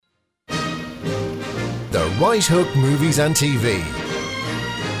Right Hook Movies and TV.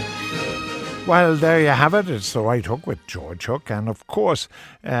 Well, there you have it. It's The Right Hook with George Hook. And, of course,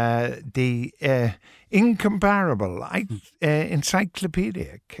 the incomparable,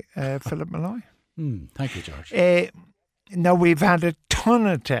 encyclopedic Philip Molloy. Thank you, George. Now, we've had a ton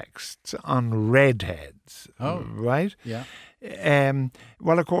of texts on Redheads, right? Yeah.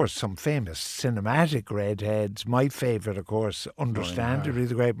 Well, of course, some famous cinematic Redheads. My favourite, of course, understandably,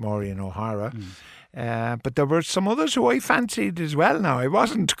 the great Maureen O'Hara. But there were some others who I fancied as well now. I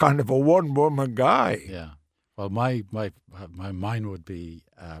wasn't kind of a one-woman guy. Yeah. Well, my mine would be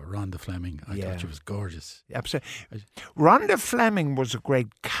Rhonda Fleming. I thought she was gorgeous. Absolutely. Rhonda Fleming was a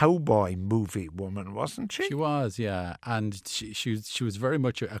great cowboy movie woman, wasn't she? She was, yeah. And she was very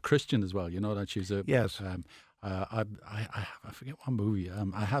much a Christian as well. You know that she was a... Yes. I forget what movie.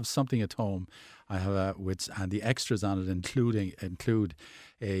 I have something at home. I have and the extras on it include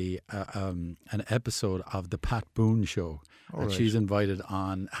an episode of the Pat Boone Show. And she's invited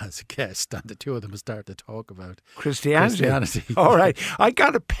on as a guest, and the two of them start to talk about Christianity. All right. I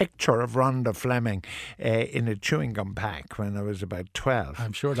got a picture of Rhonda Fleming in a chewing gum pack when I was about 12.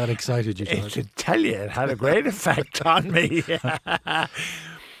 I'm sure that excited you, George. To tell you, it had a great effect on me.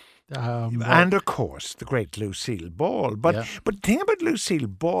 And of course, the great Lucille Ball. But the thing about Lucille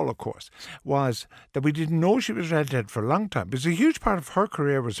Ball, of course, was that we didn't know she was redheaded for a long time because a huge part of her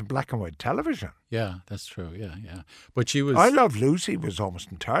career was in black and white television. Yeah, that's true. Yeah. But she was. I Love Lucy was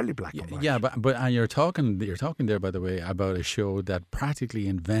almost entirely black and white. Yeah, but and you're talking there, by the way, about a show that practically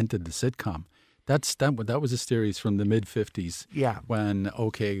invented the sitcom. That was a series from the mid-50s. Yeah. When, a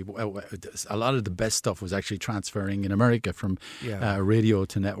lot of the best stuff was actually transferring in America from radio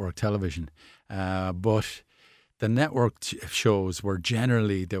to network television. But the network shows were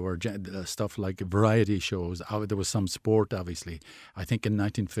generally, there were stuff like variety shows. There was some sport, obviously. I think in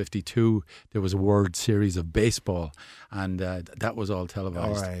 1952, there was a World Series of baseball, and that was all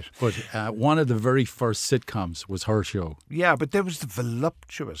televised. All right. But one of the very first sitcoms was her show. Yeah, but there was the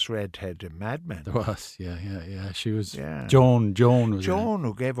voluptuous redhead in Mad Men. There was, yeah. She was Joan. Joan was Joan,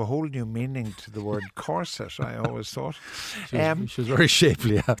 who gave a whole new meaning to the word corset, I always thought. She was very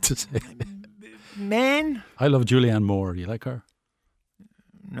shapely, I have to say. Men? I love Julianne Moore. You like her?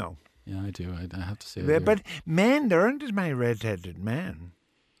 No. Yeah, I do. I have to say. But men, there aren't as many redheaded men.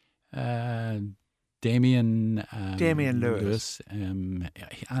 Damian Lewis. And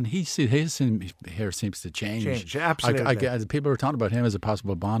his hair seems to change. Absolutely. People were talking about him as a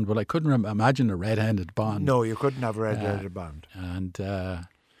possible Bond, but I couldn't imagine a red-handed Bond. No, you couldn't have a red-headed Bond. And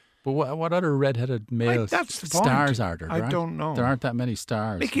but what other red-headed male stars are there? I don't know. There aren't that many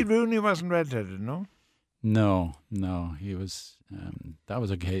stars. Mickey Rooney wasn't red-headed, no? No, he was. That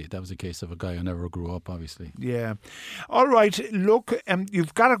was a case of a guy who never grew up, obviously. Yeah. All right. Look,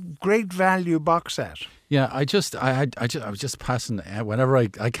 you've got a great value box set. Yeah, I was just passing. Whenever I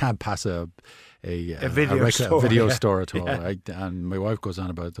can't pass a video store at all, and my wife goes on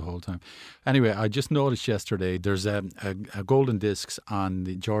about it the whole time. Anyway, I just noticed yesterday there's a golden discs on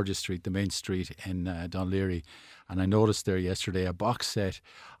the Georgia Street, the main street in Dunleary. And I noticed there yesterday a box set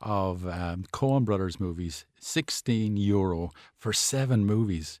of Coen Brothers movies, €16 for 7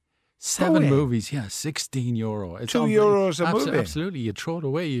 movies. 7 movies, yeah, €16. It's €2 a movie. Absolutely. You throw it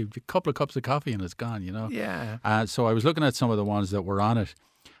away, a couple of cups of coffee and it's gone, you know. Yeah. So I was looking at some of the ones that were on it.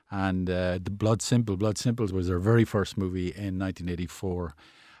 And the Blood Simples was their very first movie in 1984.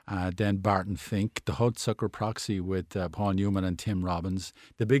 Then Barton Fink, The Hudsucker Proxy with Paul Newman and Tim Robbins,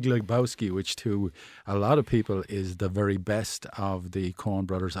 The Big Lebowski, which to a lot of people is the very best of the Coen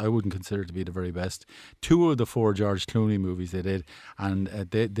Brothers. I wouldn't consider it to be the very best. 2 of the 4 George Clooney movies they did, and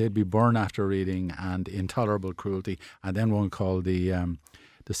they'd be Burn After Reading and Intolerable Cruelty, and then one called The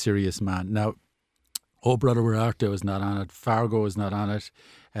Serious Man. Now, Oh Brother Where Art Thou is not on it, Fargo is not on it,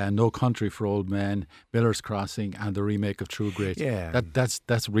 No Country for Old Men, Miller's Crossing, and the remake of True Grit. Yeah.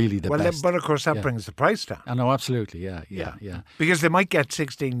 That's really the best. But of course that brings the price down. I know, absolutely, yeah. Because they might get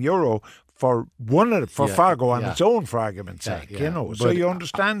 €16 for Fargo on its own, for argument's sake, you know. So you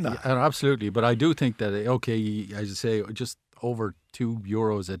understand that. Absolutely, but I do think that, as you say, just over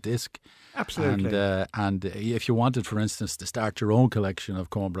 €2 a disc. Absolutely. And if you wanted, for instance, to start your own collection of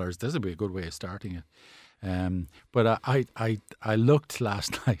Coen Brothers, this would be a good way of starting it. But I looked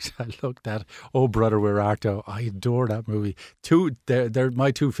last night. I looked at Oh Brother Where Art Thou. I adore that movie.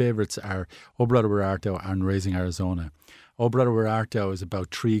 My 2 favourites are Oh Brother Where Art Thou and Raising Arizona. Oh Brother Where Art Thou is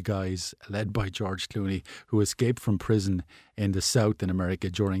about 3 guys led by George Clooney who escaped from prison in the South in America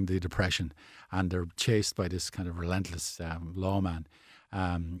during the Depression, and they're chased by this kind of relentless lawman.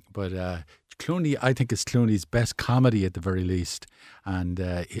 But Clooney, I think, is Clooney's best comedy at the very least. And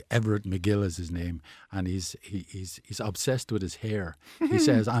Everett McGill is his name, and he's obsessed with his hair. He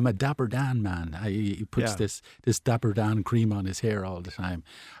says, "I'm a Dapper Dan man." He puts this Dapper Dan cream on his hair all the time,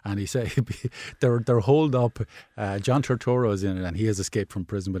 and he say they're holed up. John Turturro is in it, and he has escaped from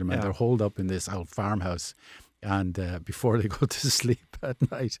prison with him, and they're holed up in this old farmhouse. And before they go to sleep at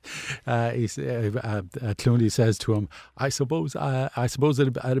night, Clooney says to him, I suppose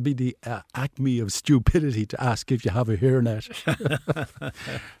it'd be the acme of stupidity to ask if you have a hairnet."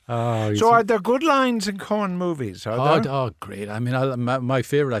 So are there good lines in Coen movies? Oh, great. I mean, my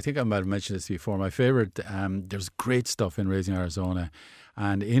favourite, I think I might have mentioned this before, my favourite, there's great stuff in Raising Arizona.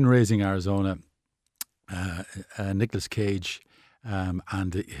 And in Raising Arizona, Nicolas Cage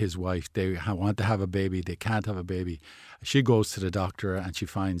and his wife, they want to have a baby. They can't have a baby. She goes to the doctor and she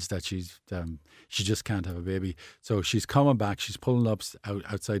finds that she just can't have a baby. So she's coming back. She's pulling up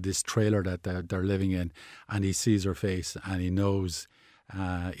outside this trailer that they're living in, and he sees her face and he knows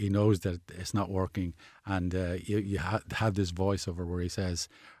that it's not working. And you have this voiceover where he says,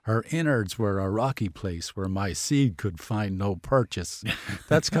 "Her innards were a rocky place where my seed could find no purchase."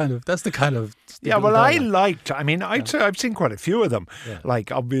 That's the kind of yeah. Well, I've seen quite a few of them. Yeah.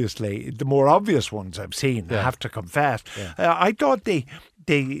 Like, obviously, the more obvious ones I've seen. I have to confess. Yeah. I thought the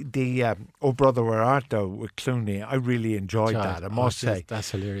 "Oh Brother Where Art Thou" with Clooney, I really enjoyed that. I must say that's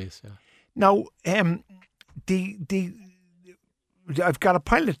hilarious. Yeah. Now, I've got a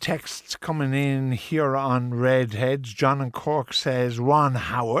pile of texts coming in here on Redheads. John and Cork says Ron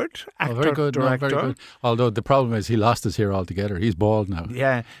Howard, actor, very good, director. No, very good. Although the problem is he lost his hair altogether. He's bald now.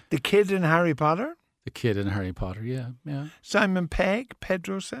 Yeah. The kid in Harry Potter. The kid in Harry Potter, yeah. Simon Pegg,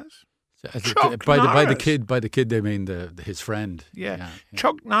 Pedro says. By the kid they mean his friend. Yeah.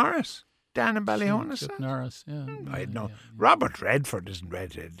 Chuck Norris. Dan and Ballyhona. Chuck Norris, yeah. I know. Robert Redford isn't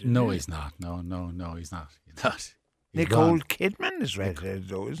Redheaded. No, he's not. No, he's not. He's not. Nicole Kidman is Redheaded,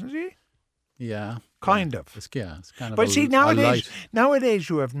 though, isn't he? Yeah. Kind of. It's kind of. But see, nowadays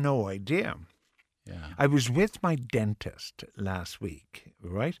you have no idea. Yeah. I was with my dentist last week,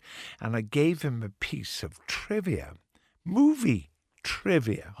 right? And I gave him a piece of trivia, movie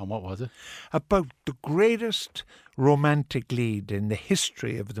trivia. And what was it? About the greatest romantic lead in the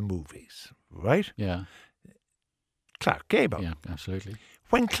history of the movies, right? Yeah. Clark Gable. Yeah, absolutely.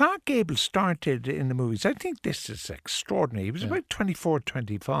 When Clark Gable started in the movies, I think this is extraordinary. He was about 24,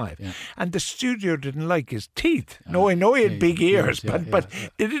 25. Yeah. And the studio didn't like his teeth. No, I know he had big ears, but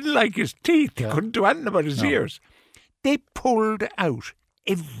they didn't like his teeth. They couldn't do anything about his ears. They pulled out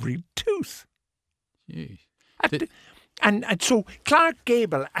every tooth. And so Clark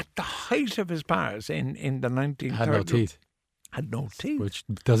Gable, at the height of his powers in the 1930s... Had no teeth. Had no teeth. Which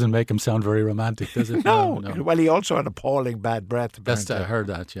doesn't make him sound very romantic, does it? No. Well, he also had appalling bad breath, apparently. I heard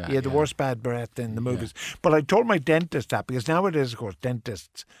that, yeah. He had the worst bad breath in the movies. But I told my dentist that, because nowadays, of course,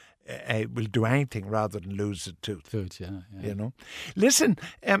 dentists will do anything rather than lose a tooth. You know? Listen,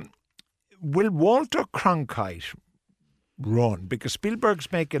 will Walter Cronkite run? Because Spielberg's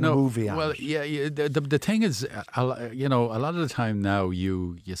making a movie on it. The thing is, a lot of the time now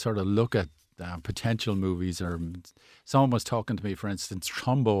you sort of look at potential movies, or someone was talking to me, for instance,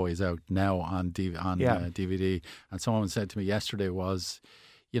 Trumbo is out now on DVD, and someone said to me yesterday was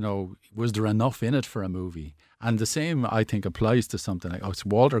there enough in it for a movie? And the same, I think, applies to something like it's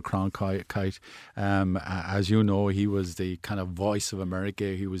Walter Cronkite. As you know, he was the kind of voice of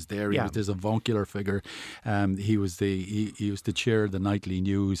America. He was there. He was this avuncular figure. He was the chair of the nightly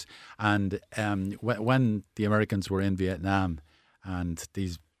news. And when the Americans were in Vietnam, and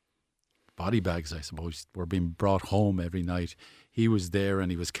these body bags, I suppose, were being brought home every night, he was there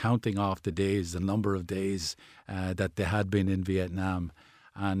and he was counting off the number of days that they had been in Vietnam.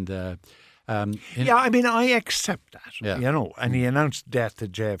 And I accept that, and he announced death to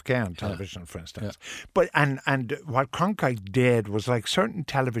JFK on television, for instance. But and what Cronkite did was, like certain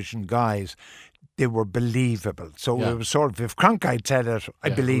television guys, they were believable. So it was sort of, if Cronkite said it, I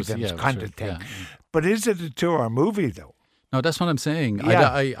believe him, kind of thing. Yeah. But is it a 2-hour movie, though? No, that's what I'm saying.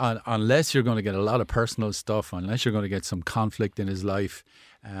 Yeah. Unless you're going to get a lot of personal stuff, unless you're going to get some conflict in his life,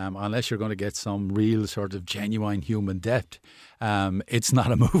 unless you're going to get some real sort of genuine human depth, it's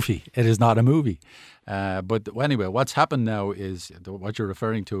not a movie. It is not a movie. But anyway, what's happened now is, what you're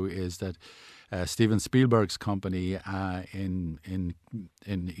referring to is that Steven Spielberg's company, he's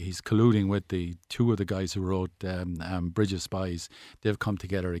colluding with the two of the guys who wrote Bridge of Spies. They've come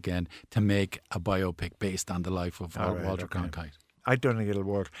together again to make a biopic based on the life of Walter Cronkite. I don't think it'll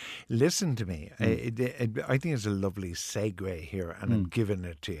work. Listen to me. I think it's a lovely segue here, and I'm giving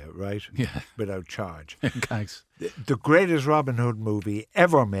it to you, right? Yeah. Without charge. Thanks. The greatest Robin Hood movie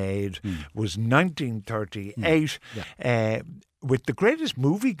ever made was 1938. With the greatest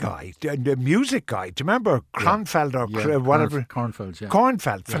movie guy, the music guy. Do you remember Kronfeld or whatever? Cornfield, yeah.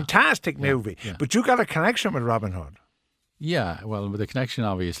 Cornfeld, fantastic movie. Yeah. But you got a connection with Robin Hood. Yeah, well, the connection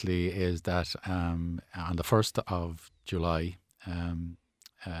obviously is that on the 1st of July,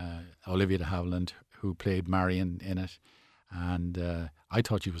 Olivia de Havilland, who played Marion in it, and I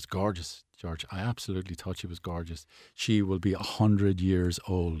thought she was gorgeous, George. I absolutely thought she was gorgeous. She will be 100 years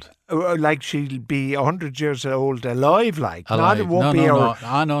old. Like she'll be 100 years old alive, like. Alive. Not it won't be her.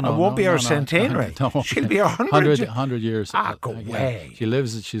 It won't be her centenary. No. She'll be 100 years. Go away. She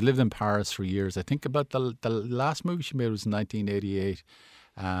lived in Paris for years. I think about the last movie she made was in 1988.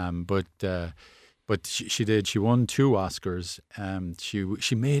 But she did. She won 2 Oscars.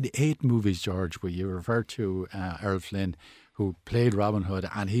 She made 8 movies, George, where you referred to Errol Flynn, who played Robin Hood,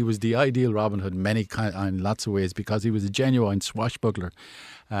 and he was the ideal Robin Hood in lots of ways because he was a genuine swashbuckler.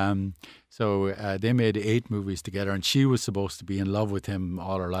 So they made 8 movies together, and she was supposed to be in love with him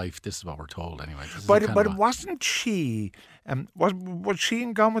all her life. This is what we're told, anyway. But wasn't she? Was she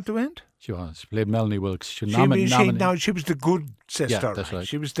in Gone with the Wind? She was. She played Melanie Wilkes. She was the good sister. Yeah, that's right.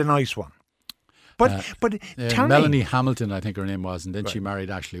 She was the nice one. But tell Melanie me, Hamilton, I think her name was, and then she married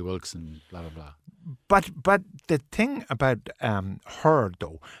Ashley Wilkes and blah blah blah. But the thing about her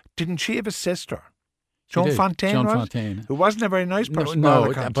though, didn't she have a sister? Joan Fontaine, who wasn't a very nice person.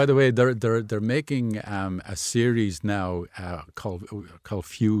 No, by the way, they're making a series now called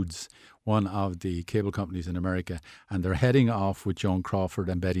Feuds, one of the cable companies in America, and they're heading off with Joan Crawford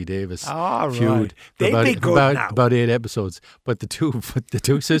and Betty Davis. Feud. They'd be good now. About 8 episodes. But the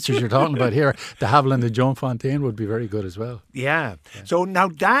two sisters you're talking about here, the Havilland and Joan Fontaine, would be very good as well. Yeah. So now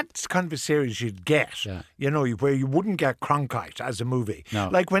that's kind of a series you'd get, yeah. Where you wouldn't get Cronkite as a movie. No.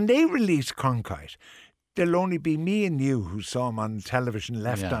 Like when they release Cronkite, there'll only be me and you who saw him on television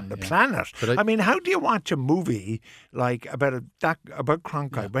left on the planet. I mean, how do you watch a movie like about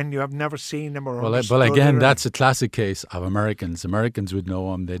Cronkite when you have never seen him or understood Well, again, it? That's a classic case of Americans. Americans would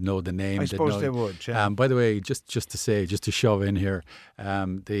know him. They'd know the name. I suppose they would. Yeah. By the way, just to shove in here,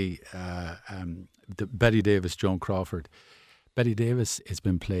 the Betty Davis, Joan Crawford. Betty Davis has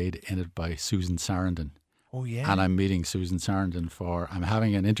been played in it by Susan Sarandon. Oh, yeah. And I'm meeting Susan Sarandon I'm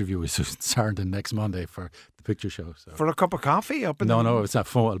having an interview with Susan Sarandon next Monday for the picture show. So. For a cup of coffee? No, it's not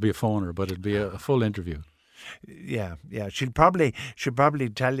phone. It'll be a phoner, but it'll be a full interview. Yeah. She'll probably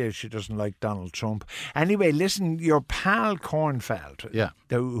tell you she doesn't like Donald Trump. Anyway, listen, your pal Cornfeld,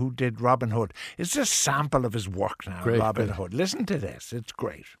 who did Robin Hood, it's a sample of his work now, Robin Hood. Listen to this. It's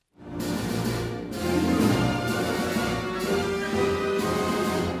great.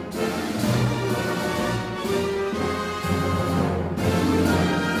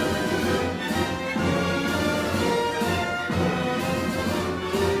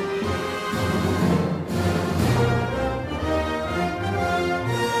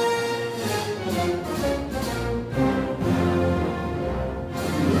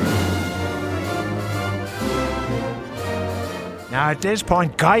 Now, at this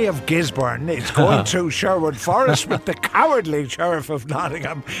point, Guy of Gisborne is going through Sherwood Forest with the cowardly Sheriff of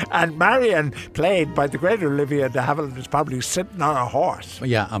Nottingham, and Marion, played by the great Olivia de Havilland, is probably sitting on a horse.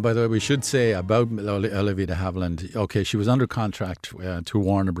 Yeah, and by the way, we should say about Olivia de Havilland, okay, she was under contract to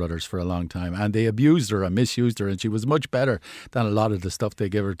Warner Brothers for a long time, and they abused her and misused her, and she was much better than a lot of the stuff they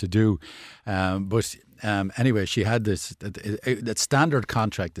gave her to do. Anyway, she had this that standard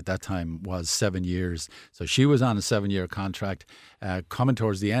contract at that time was 7 years. So she was on a 7-year contract. Coming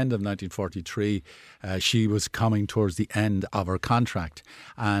towards the end of 1943, she was coming towards the end of her contract.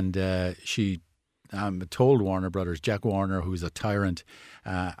 And she told Warner Brothers, Jack Warner, who's a tyrant,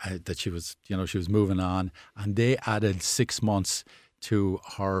 that she was moving on. And they added 6 months to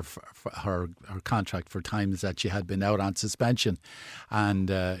her contract for times that she had been out on suspension,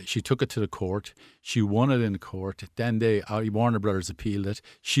 and she took it to the court. She won it in court. Then Warner Brothers appealed it.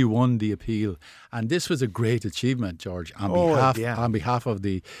 She won the appeal, and this was a great achievement, George, on behalf of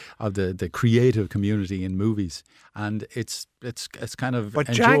the creative community in movies. And it's kind of but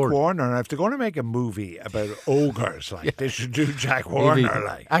endured. Jack Warner, if they're going to make a movie about ogres, they should do Jack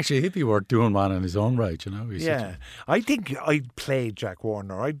Warner. Actually, he'd be worth doing one on his own right, I think I'd play Jack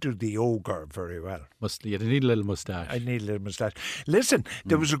Warner. I'd do the ogre very well. You'd need a little moustache. I need a little moustache. Listen,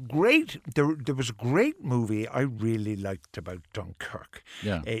 there was a great movie I really liked about Dunkirk.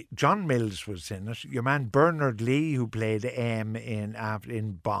 Yeah. John Mills was in it. Your man Bernard Lee, who played M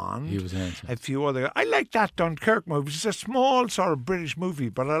in Bond. He was in it. A few other. I like that Dunkirk movie. It's a small small sort of British movie,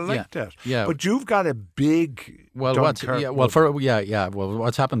 but I liked it. Yeah. But you've got a big Well, Dunkirk movie. Well,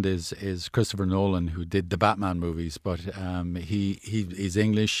 what's happened is Christopher Nolan, who did the Batman movies, but he's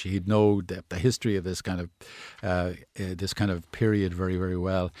English. He'd know the history of this kind of period very, very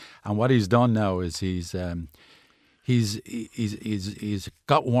well. And what he's done now is he's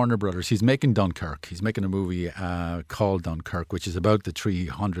got Warner Brothers. He's making Dunkirk. He's making a movie called Dunkirk, which is about the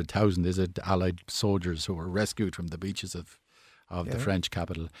 300,000 Allied soldiers who were rescued from the beaches of the French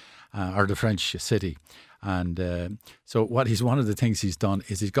capital or the French city. And so one of the things he's done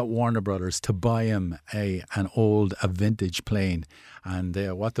is he's got Warner Brothers to buy him a vintage plane. And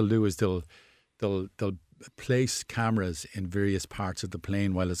what they'll do is they'll place cameras in various parts of the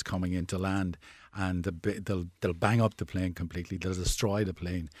plane while it's coming into land. And they'll bang up the plane completely. They'll destroy the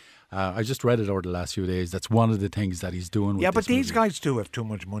plane. I just read it over the last few days. That's one of the things that he's doing with but these movie. guys do have too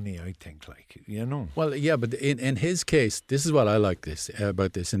much money, I think, Well, yeah, but in his case, this is what I like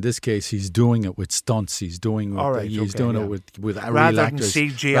about this. In this case, he's doing it with stunts. He's doing it with rather real than actors.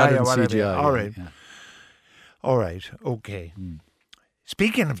 CGI rather or than whatever. CGI, All right. Yeah. All right, okay.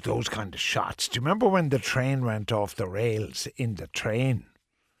 Speaking of those kind of shots, do you remember when the train went off the rails in the train?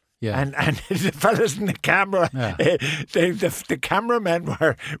 Yeah. And the fellas in the camera, the cameramen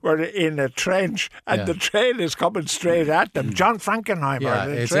were in a trench, and the train is coming straight at them. John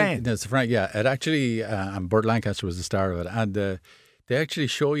Frankenheimer, the train. It actually, and Burt Lancaster was the star of it, and they actually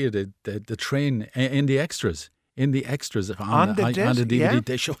show you the train in the extras. On the DVD,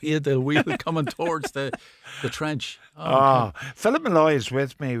 they show you the wheel coming towards the trench. Philip Molloy is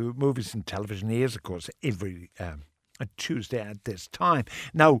with me with Movies and Television. He is, of course, every a Tuesday at this time.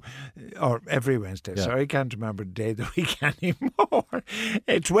 Now, or every Wednesday. Yeah. Sorry, I can't remember the day of the week anymore.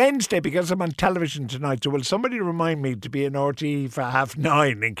 It's Wednesday because I'm on television tonight. So will somebody remind me to be in RTE for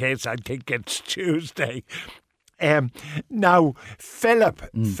 9:30 in case I think it's Tuesday? Now, Philip,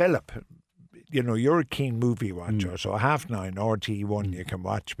 you're a keen movie watcher, so 9:30 RTE1 you can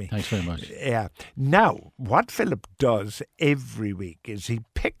watch me. Thanks very much. Yeah. Now, what Philip does every week is he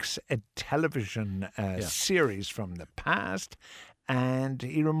picks a television series from the past and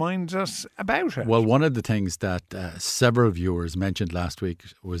he reminds us about it. Well, one of the things that several viewers mentioned last week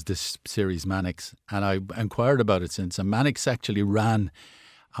was this series Mannix, and I inquired about it since. And Mannix actually ran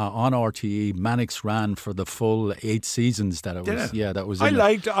on RTE. Mannix ran for the full 8 seasons that it was. Yeah, that was. I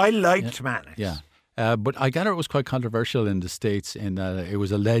liked Mannix. Yeah. But I gather it was quite controversial in the States in that it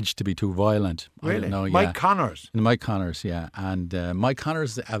was alleged to be too violent. Really? I don't know, Mike Connors. Mike Connors, yeah. And Mike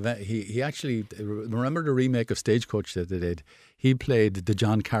Connors, he actually, remember the remake of Stagecoach that they did? He played the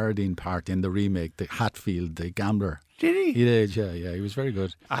John Carradine part in the remake, the Hatfield, the gambler. Did he? He did, yeah. He was very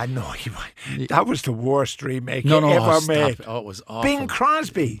good. I know. That was the worst remake ever made. Oh, it was awful. Bing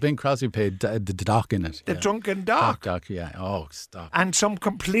Crosby. Bing Crosby played the doc in it. The drunken doc. Doc, yeah. Oh, stop. And some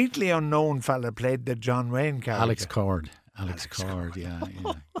completely unknown fella played the John Wayne character. Alex Cord, yeah.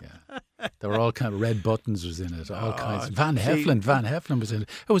 There were all kind of Red Buttons was in it, all kinds. Van Heflin was in it.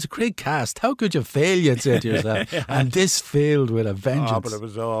 It was a great cast. How could you fail, you'd say to yourself? And this failed with a vengeance. Oh, but it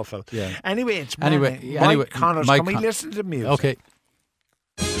was awful. Yeah. Anyway, it's Mike Connors. Can we listen to music? Okay.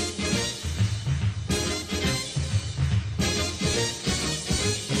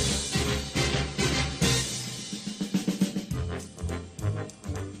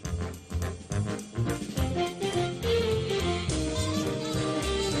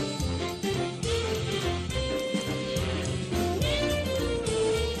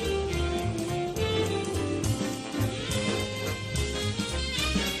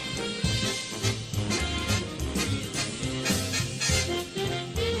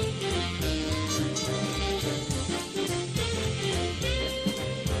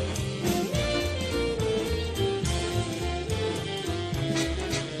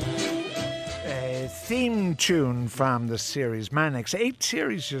 Theme tune from the series Mannix. 8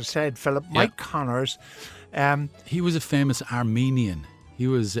 series, you said, Philip. Mike Connors. He was a famous Armenian. He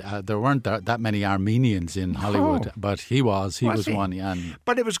was. There weren't that many Armenians in Hollywood, but he was. He was one. And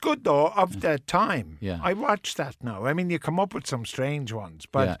but it was good though of the time. Yeah, I watched that now. I mean, you come up with some strange ones,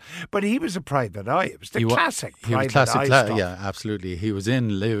 but he was a private eye. It was the classic private eye stuff. Yeah, absolutely. He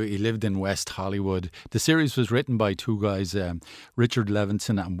lived in West Hollywood. The series was written by 2 guys, Richard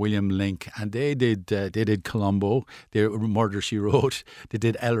Levinson and William Link, and they did Columbo. They Murder, She Wrote. They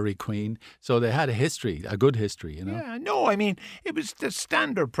did Ellery Queen. So they had a good history. Yeah, no, I mean it was the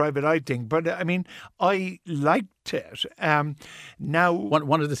standard private eye thing, but I mean I liked it. Now,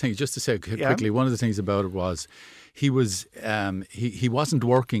 one of the things, just to say quickly, one of the things about it was he was he wasn't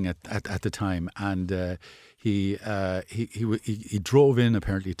working at the time, and he drove in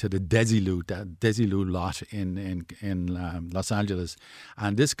apparently to the Desilu lot in Los Angeles,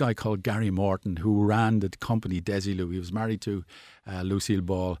 and this guy called Gary Morton, who ran the company Desilu, he was married to Lucille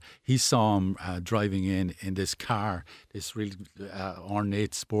Ball. He saw him driving in this car, this really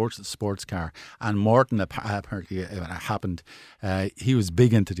ornate sports car, and Morton apparently it happened. He was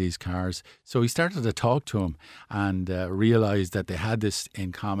big into these cars, so he started to talk to him and realised that they had this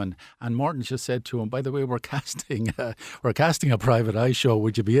in common. And Morton just said to him, "By the way, we're casting a private eye show.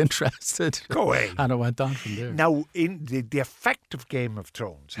 Would you be interested?" Go away. And it went on from there. Now, in the effect of Game of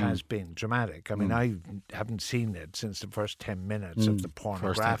Thrones has been dramatic. I mean, I haven't seen it since the first 10 minutes of the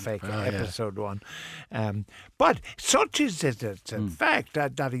pornographic episode 1. But such is its effect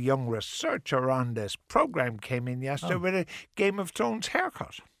that a young researcher on this programme came in yesterday with a Game of Thrones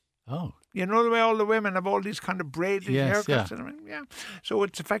haircut. Oh. You know the way all the women have all these kind of braided haircuts? Yeah. And everything? Yeah. So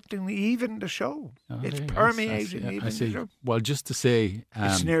it's affecting even the show. It's permeating even the show. Well, just to say...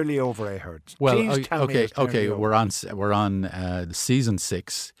 it's nearly over, I heard. Well, Please tell me it's nearly over. We're on season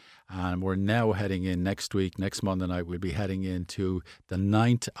 6. And we're now heading in next week, next Monday night, we'll be heading into the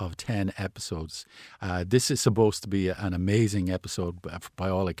 9th of 10 episodes. This is supposed to be an amazing episode by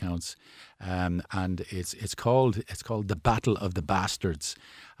all accounts. And it's called The Battle of the Bastards.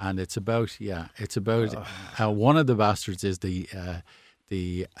 And it's about one of the bastards is the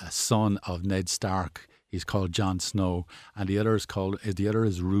son of Ned Stark. He's called Jon Snow, and the other is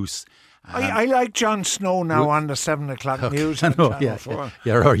Roose. I like Jon Snow now on the 7 o'clock news. I know,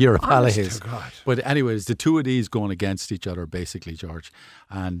 you're a pal of his. God. But anyways, the two of these going against each other, basically, George.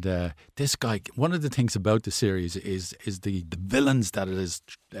 And this guy, one of the things about the series is the villains that it is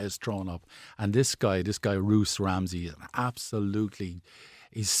thrown up. And this guy, Roose Ramsey,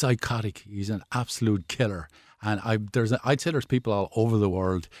 he's psychotic. He's an absolute killer. And I'd say there's people all over the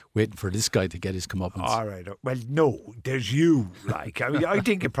world waiting for this guy to get his comeuppance. All right. Well, no, there's you. Like, I mean, I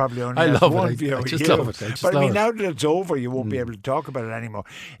think it probably only I has love one it. view. I just love it. But I mean, now that it's over, you won't be able to talk about it anymore.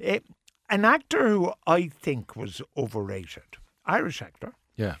 An actor who I think was overrated, Irish actor.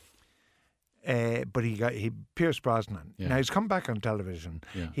 Yeah. But Pierce Brosnan. Yeah. Now he's come back on television.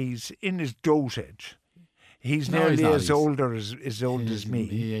 Yeah. He's in his dotage. He's nearly as old as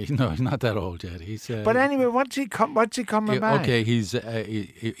me. No, he's not that old yet. He's. But anyway, what's he coming back? Okay, he's.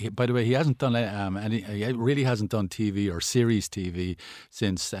 By the way, he hasn't done any. He really hasn't done TV or series TV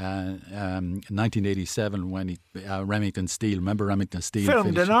since 1987 when Remington Steele. Remember Remington Steele?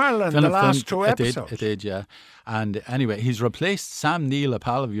 Filmed in Ireland, the last 2 episodes. It did, yeah. And anyway, he's replaced Sam Neill, a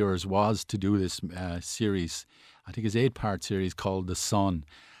pal of yours, was to do this series. I think it's 8-part series called The Sun.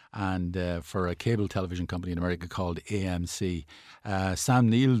 And for a cable television company in America called AMC. Sam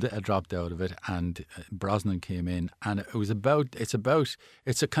Neill dropped out of it, and Brosnan came in, and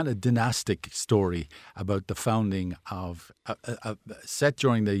it's a kind of dynastic story about the founding of set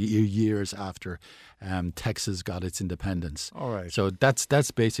during the years after Texas got its independence. All right. So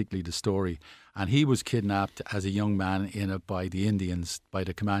that's basically the story. And he was kidnapped as a young man by the Indians, by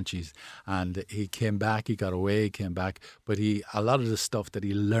the Comanches. And he came back, he got away, came back. But a lot of the stuff that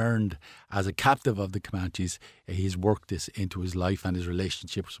he learned as a captive of the Comanches, he's worked this into his life and his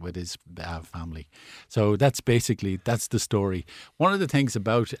relationships with his family. So that's the story. One of the things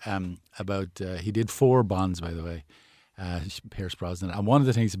about he did 4 Bonds, by the way, Pierce Brosnan. And one of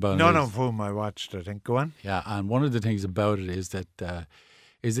the things about none of whom I watched, I think. Go on. Yeah, and one of the things about it is that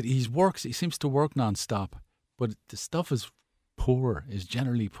he seems to work non-stop, but the stuff is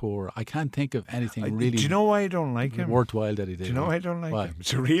generally poor. I can't think of anything really. Do you know why I don't like him? Worthwhile that he did. Do you know why I don't like Why? him?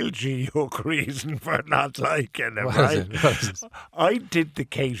 It's a real G-hook reason for not liking him, What right? is it? I did the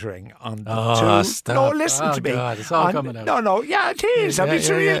catering on the Oh, 2. stop. No, listen to me. God, it's all coming out. No, yeah, it is. I mean, it's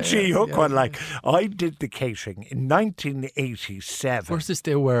a real G-hook one. Yeah. Like, I did the catering in 1987. Where's this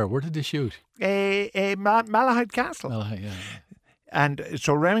day where? Where did they shoot? Malahide Castle. Malahide, yeah. And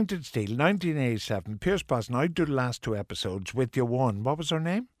so Remington Steele, 1987, Pierce Brosnan, I did the last 2 episodes with your one. What was her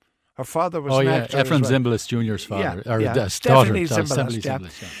name? Her father was an actor Ephraim as well. Zimbalist Jr.'s father. Yeah, Or yeah. daughter. Stephanie Stephanie Zimbalist, yeah.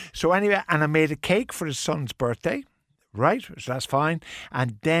 Zimbalist, yeah. So anyway, and I made a cake for his son's birthday, right? So that's fine.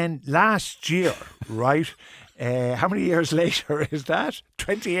 And then last year, right, how many years later is that?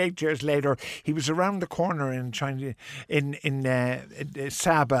 28 years later, he was around the corner in China, in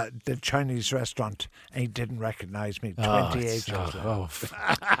Saba, the Chinese restaurant, and he didn't recognise me. 28 years later. Oh,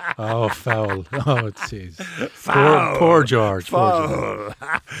 foul. Oh, jeez. Foul. Poor George. Foul.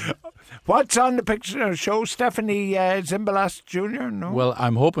 What's on the picture show? Stephanie Zimbalist Jr.? No. Well,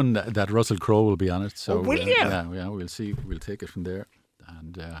 I'm hoping that Russell Crowe will be on it. So will you? Yeah, we'll see. We'll take it from there.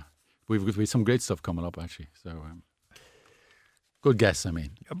 And we've some great stuff coming up, actually. So Good guess, I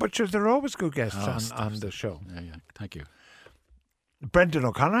mean. But sure, there are always good guests Oh, on the show. Yeah. Thank you. Brendan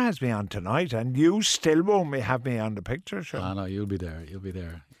O'Connor has me on tonight, and you still won't have me on the picture show. Oh, no, you'll be there.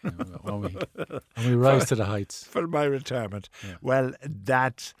 When we rise to the heights. For my retirement. Yeah. Well,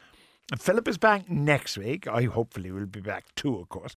 Philip is back next week. I hopefully will be back too, of course.